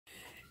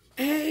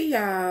Hey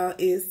y'all,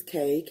 it's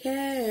K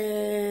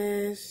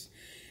Cash,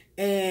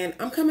 and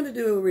I'm coming to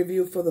do a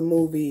review for the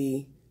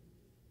movie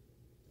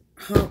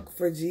Honk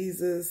for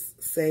Jesus,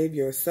 Save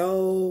Your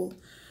Soul.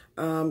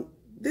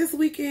 This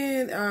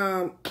weekend,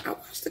 I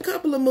watched a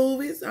couple of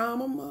movies.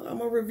 I'm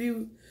gonna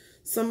review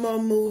some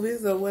more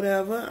movies or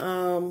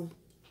whatever.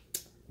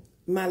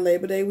 My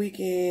Labor Day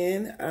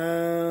weekend.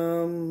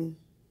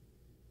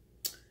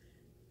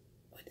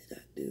 What did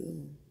I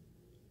do?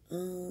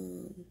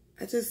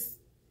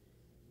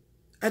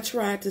 I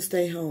tried to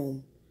stay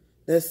home.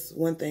 That's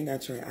one thing I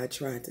tried. I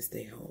tried to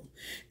stay home.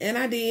 And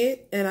I did.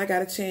 And I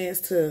got a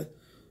chance to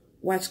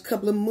watch a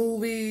couple of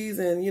movies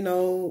and,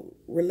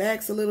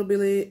 relax a little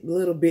bit.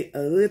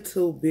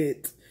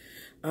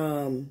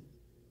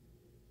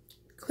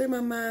 Clear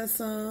my mind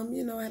some.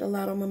 I had a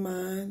lot on my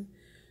mind.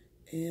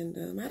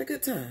 And I had a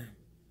good time.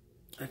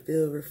 I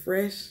feel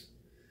refreshed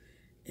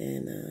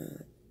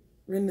and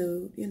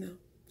renewed,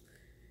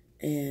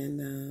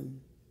 And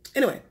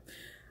anyway.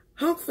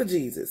 Honk for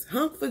Jesus.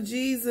 Honk for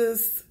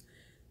Jesus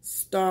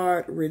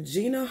starred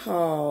Regina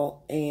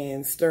Hall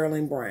and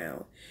Sterling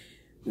Brown.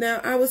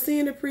 Now, I was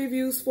seeing the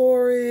previews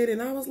for it,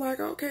 and I was like,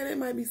 okay, that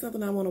might be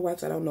something I want to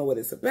watch. I don't know what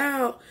it's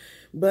about,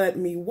 but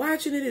me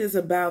watching it is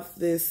about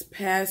this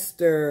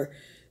pastor,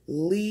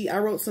 Lee. I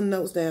wrote some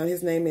notes down.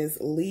 His name is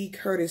Lee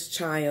Curtis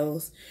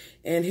Childs,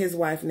 and his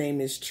wife's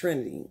name is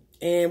Trinity.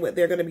 And what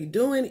they're going to be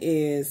doing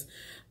is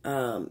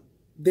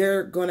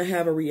they're going to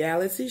have a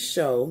reality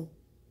show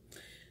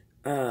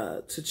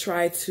to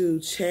try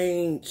to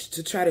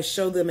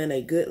show them in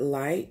a good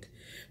light,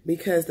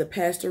 because the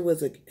pastor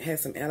had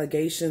some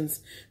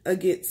allegations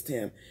against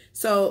him.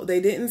 So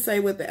they didn't say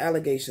what the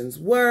allegations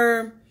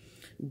were,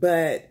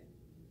 but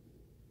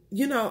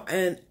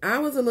and I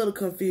was a little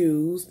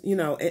confused,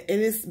 and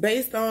it's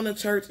based on a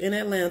church in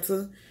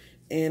Atlanta,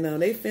 and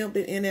they filmed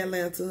it in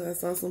Atlanta. I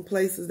saw some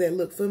places that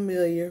look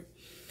familiar,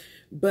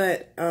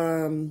 but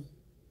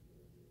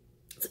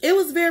it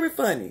was very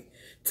funny.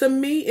 To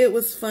me, it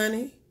was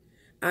funny.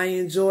 I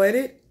enjoyed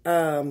it.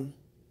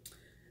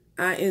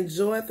 I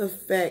enjoyed the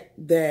fact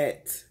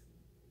that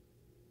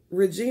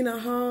Regina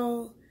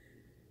Hall,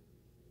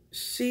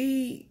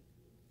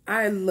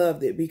 I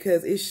loved it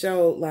because it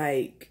showed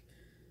like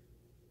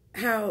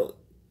how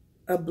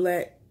a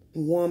black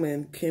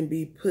woman can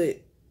be put,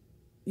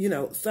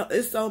 so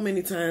it's so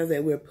many times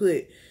that we're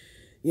put,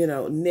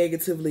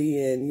 negatively,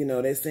 and,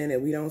 they're saying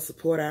that we don't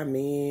support our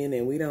men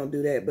and we don't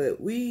do that, but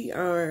we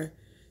are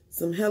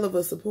some hell of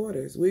a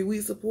supporters.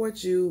 We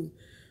support you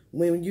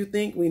when you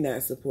think we're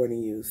not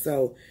supporting you.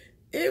 So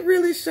it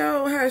really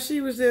showed how she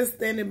was just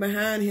standing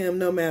behind him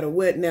no matter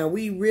what. Now,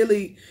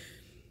 we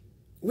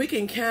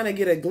can kind of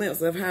get a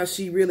glimpse of how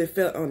she really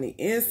felt on the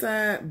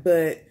inside,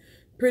 but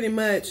pretty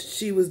much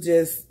she was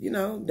just,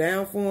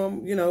 down for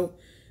him,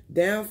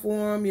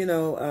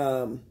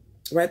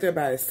 right there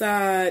by his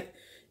side.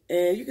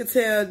 And you could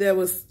tell there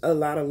was a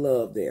lot of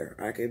love there.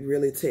 I could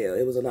really tell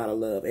it was a lot of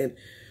love. And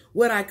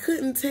what I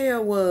couldn't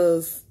tell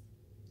was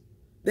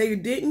they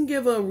didn't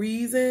give a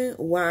reason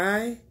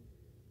why.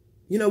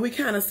 We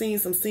kind of seen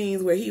some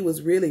scenes where he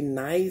was really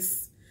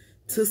nice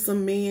to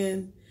some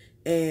men.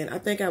 And I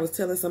think I was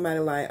telling somebody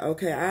like,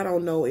 okay, I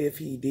don't know if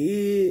he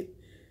did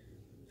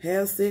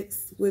have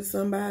sex with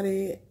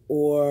somebody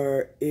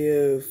or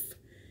if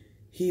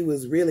he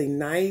was really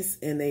nice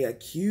and they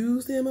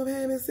accused him of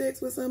having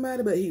sex with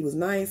somebody, but he was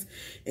nice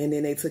and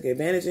then they took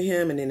advantage of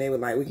him and then they were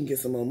like, we can get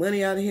some more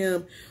money out of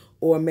him.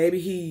 Or maybe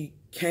he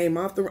came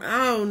off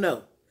I don't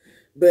know.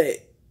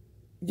 But,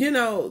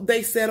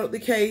 they settled the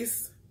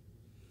case.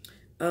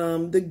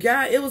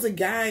 It was a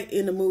guy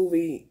in the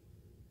movie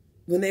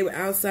when they were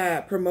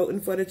outside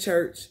promoting for the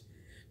church,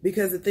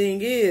 because the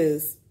thing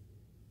is,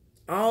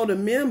 all the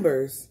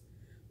members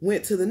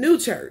went to the new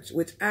church,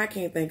 which I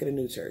can't think of the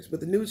new church, but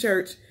the new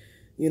church,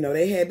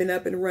 they had been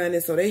up and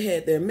running, so they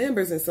had their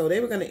members, and so they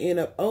were going to end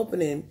up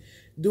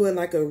doing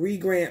like a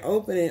re-grand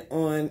opening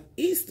on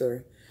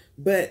Easter.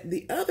 But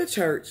the other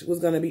church was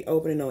going to be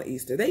opening on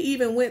Easter. They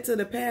even went to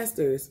the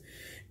pastors,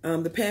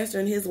 the pastor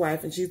and his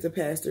wife, and she's the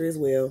pastor as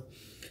well,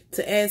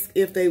 to ask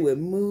if they would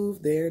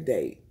move their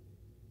date.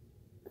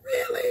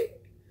 Really?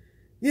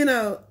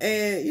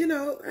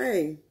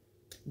 Hey,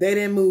 they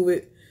didn't move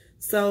it.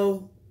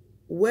 So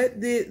what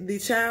did the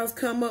Childs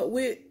come up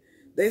with?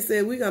 They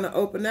said, we're going to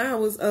open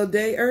ours a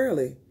day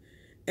early.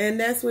 And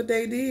that's what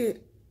they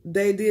did.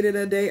 They did it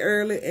a day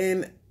early,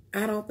 and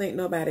I don't think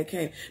nobody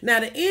came. Now,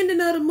 the ending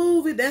of the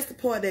movie, that's the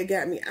part that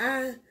got me.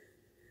 I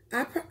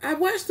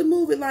watched the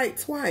movie like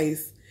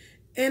twice,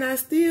 and I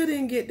still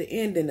didn't get the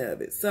ending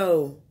of it.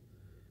 So,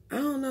 I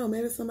don't know.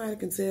 Maybe somebody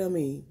can tell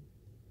me.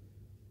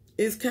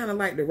 It's kind of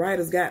like the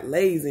writers got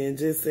lazy and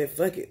just said,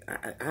 fuck it.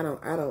 I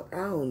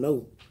don't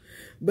know.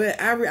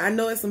 But I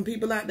know it's some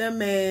people out there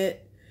mad.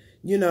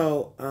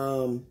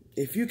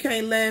 If you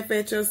can't laugh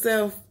at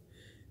yourself,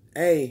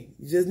 hey,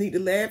 you just need to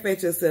laugh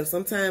at yourself.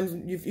 Sometimes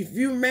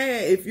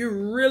if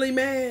you're really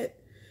mad,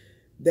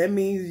 that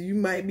means you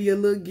might be a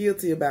little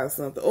guilty about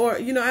something. Or,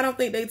 I don't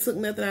think they took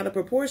nothing out of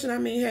proportion. I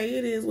mean, hey,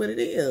 it is what it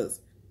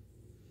is.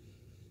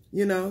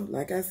 you know,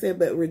 like I said,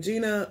 but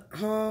Regina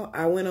Hall,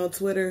 I went on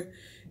Twitter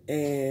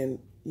and,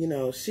 you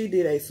know, she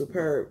did a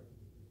superb.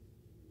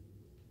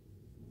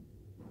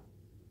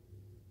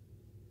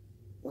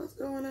 What's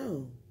going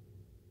on?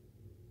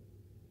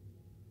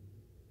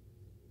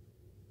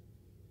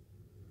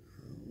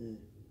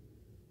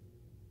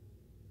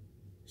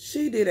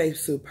 She did a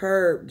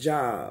superb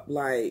job.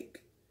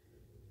 Like,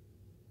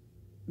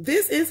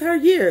 this is her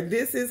year.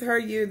 This is her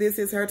year. This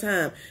is her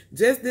time.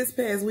 Just this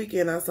past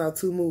weekend, I saw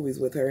 2 movies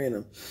with her in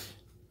them.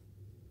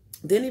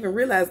 Didn't even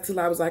realize until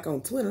I was like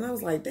on Twitter. And I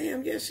was like,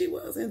 damn, yeah, she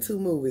was in 2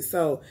 movies.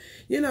 So,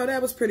 you know,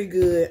 that was pretty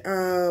good.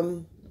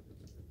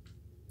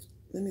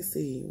 Let me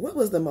see. What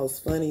was the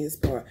most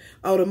funniest part?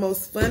 Oh, the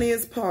most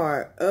funniest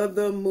part of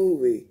the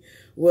movie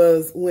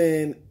was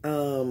when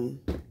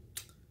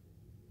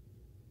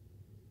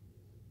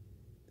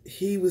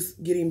he was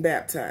getting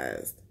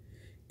baptized.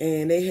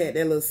 And they had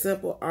that little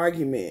simple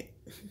argument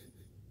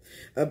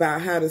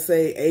about how to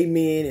say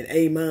amen and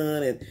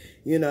amen. And,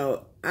 you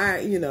know,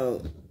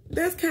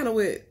 that's kind of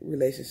what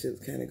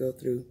relationships kind of go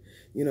through.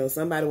 You know,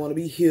 somebody want to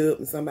be hip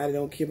and somebody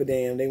don't give a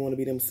damn. They want to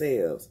be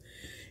themselves.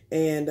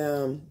 And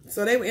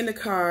so they were in the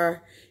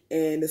car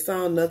and the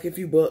song Nuck If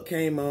You Buck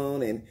came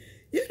on. And,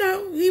 you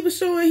know, he was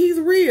showing he's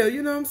real.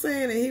 You know what I'm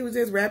saying? And he was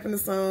just rapping the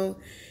song.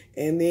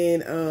 And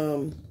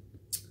then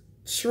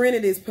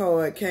Trinity's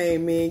part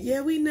came in.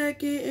 Yeah, we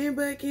nucking and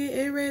bucking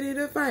and ready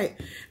to fight.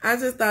 I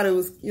just thought it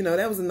was, you know,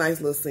 that was a nice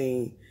little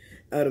scene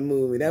of the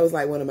movie. That was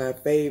like one of my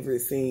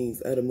favorite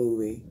scenes of the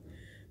movie.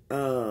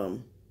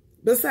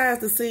 Besides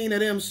the scene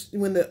of them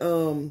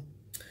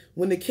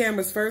when the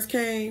cameras first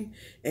came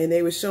and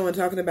they were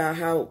talking about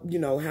how, you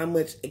know,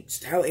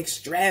 how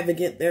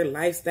extravagant their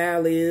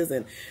lifestyle is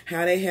and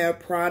how they have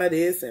Prada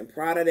this and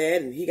Prada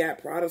that and he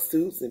got Prada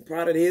suits and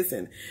Prada this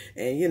and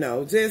you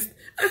know, just,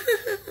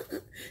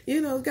 you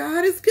know,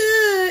 God is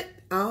good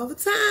all the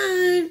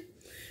time.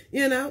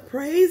 You know,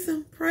 praise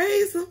him,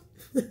 praise him.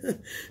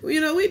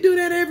 You know, we do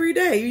that every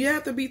day. You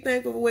have to be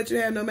thankful for what you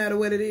have no matter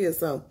what it is.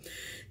 So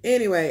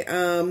anyway,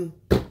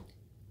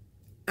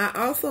 I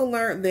also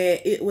learned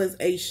that it was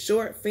a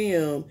short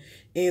film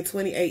in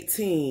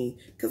 2018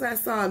 because I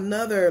saw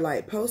another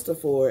like poster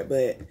for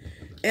it,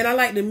 and I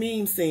like the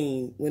meme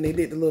scene when they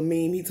did the little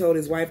meme. He told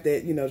his wife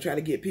that, you know, try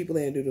to get people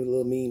in to do the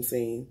little meme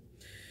scene.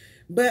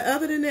 But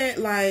other than that,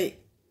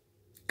 like,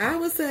 I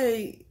would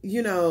say,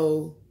 you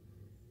know,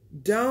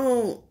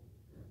 don't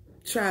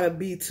try to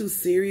be too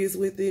serious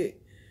with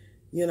it.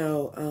 You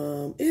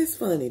know, it's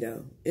funny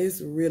though. It's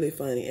really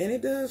funny. And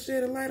it does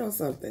shed a light on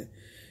something,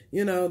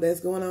 you know,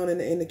 that's going on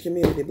in the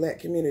community, black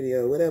community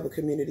or whatever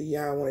community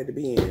y'all wanted to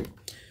be in.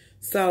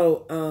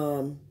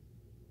 So,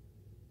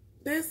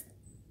 that's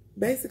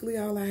basically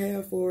all I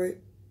have for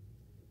it.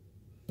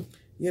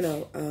 You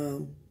know,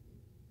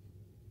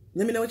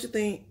 let me know what you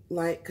think.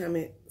 Like,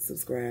 comment,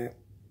 subscribe.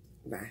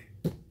 Bye.